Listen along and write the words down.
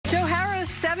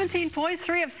17 points,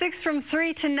 3 of 6 from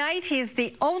 3 tonight. He is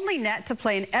the only net to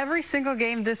play in every single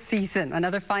game this season.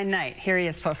 Another fine night. Here he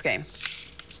is post-game.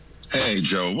 Hey,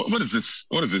 Joe, what does this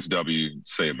W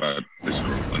say about this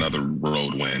group? Another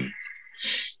road win.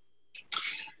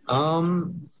 I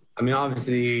mean,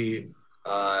 obviously,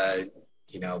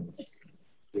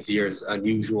 this year is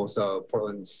unusual, so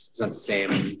Portland's not the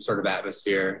same sort of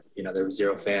atmosphere. There were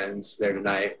 0 fans there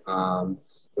tonight,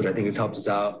 which I think has helped us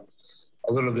out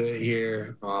a little bit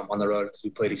here on the road because we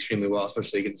played extremely well,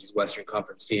 especially against these Western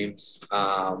Conference teams.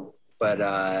 But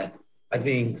I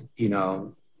think,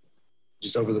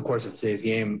 just over the course of today's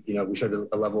game, we showed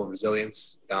a level of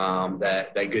resilience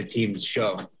that good teams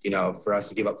show. For us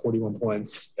to give up 41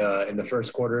 points in the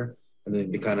first quarter and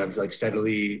then to kind of like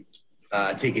steadily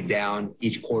take it down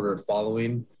each quarter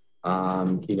following,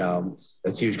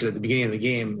 that's huge because at the beginning of the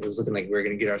game, it was looking like we were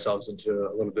going to get ourselves into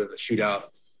a little bit of a shootout.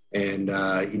 And,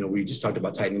 we just talked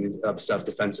about tightening up stuff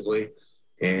defensively.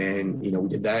 And, we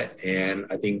did that. And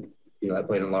I think, that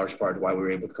played in large part why we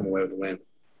were able to come away with a win.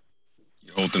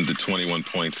 You hold them to 21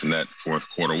 points in that fourth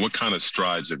quarter. What kind of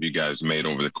strides have you guys made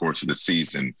over the course of the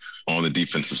season on the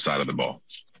defensive side of the ball?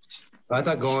 I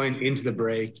thought going into the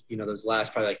break, those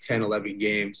last probably like 10, 11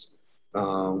 games, we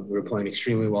were playing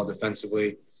extremely well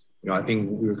defensively. I think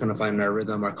we were kind of finding our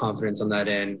rhythm, our confidence on that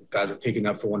end. Guys were picking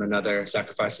up for one another,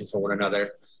 sacrificing for one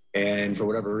another. And for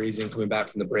whatever reason, coming back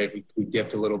from the break, we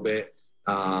dipped a little bit.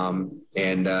 We're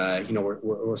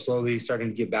slowly starting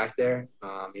to get back there.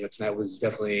 Tonight was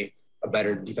definitely a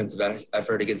better defensive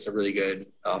effort against a really good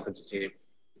offensive team.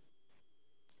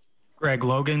 Greg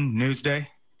Logan, Newsday.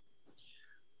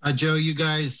 Joe, you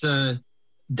guys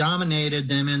dominated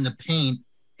them in the paint,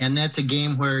 and that's a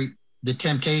game where the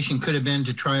temptation could have been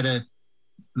to try to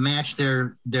match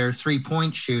their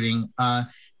 3-point shooting.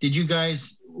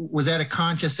 Was that a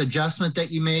conscious adjustment that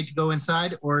you made to go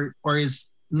inside, or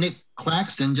is Nick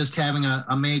Claxton just having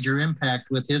a major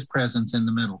impact with his presence in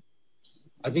the middle?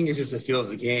 I think it's just a feel of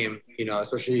the game,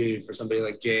 especially for somebody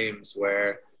like James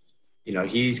where,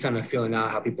 he's kind of feeling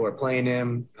out how people are playing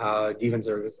him, how defense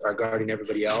are guarding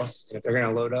everybody else. And if they're going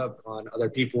to load up on other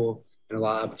people and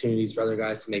allow opportunities for other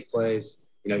guys to make plays,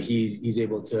 he's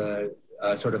able to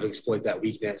sort of exploit that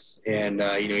weakness. And,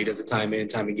 he does it time in,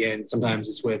 time again. Sometimes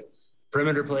it's with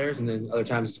perimeter players and then other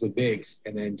times it's with bigs.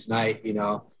 And then tonight,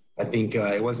 I think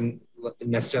it wasn't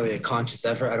necessarily a conscious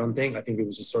effort, I don't think. I think it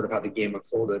was just sort of how the game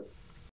unfolded.